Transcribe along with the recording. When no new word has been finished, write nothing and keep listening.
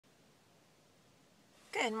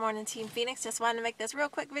Good morning, Team Phoenix. Just wanted to make this real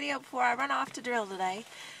quick video before I run off to drill today.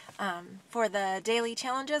 For the daily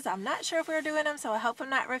challenges, I'm not sure if we're doing them, so I hope I'm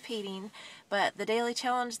not repeating, but the daily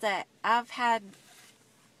challenge that I've had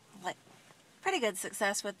like pretty good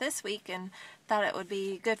success with this week and thought it would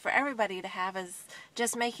be good for everybody to have is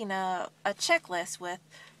just making a checklist with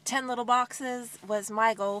 10 little boxes was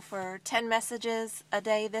my goal for 10 messages a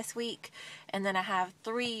day this week, and then I have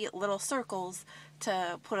 3 little circles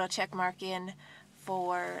to put a check mark in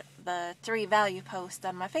for the 3 value posts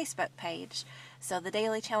on my Facebook page. So the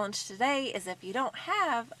daily challenge today is, if you don't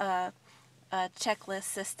have a checklist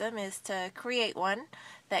system, is to create one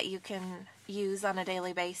that you can use on a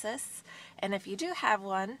daily basis. And if you do have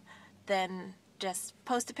one, then just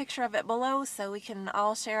post a picture of it below so we can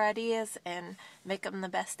all share ideas and make them the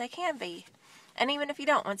best they can be. And even if you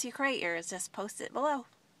don't, once you create yours, just post it below.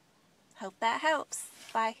 Hope that helps.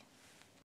 Bye.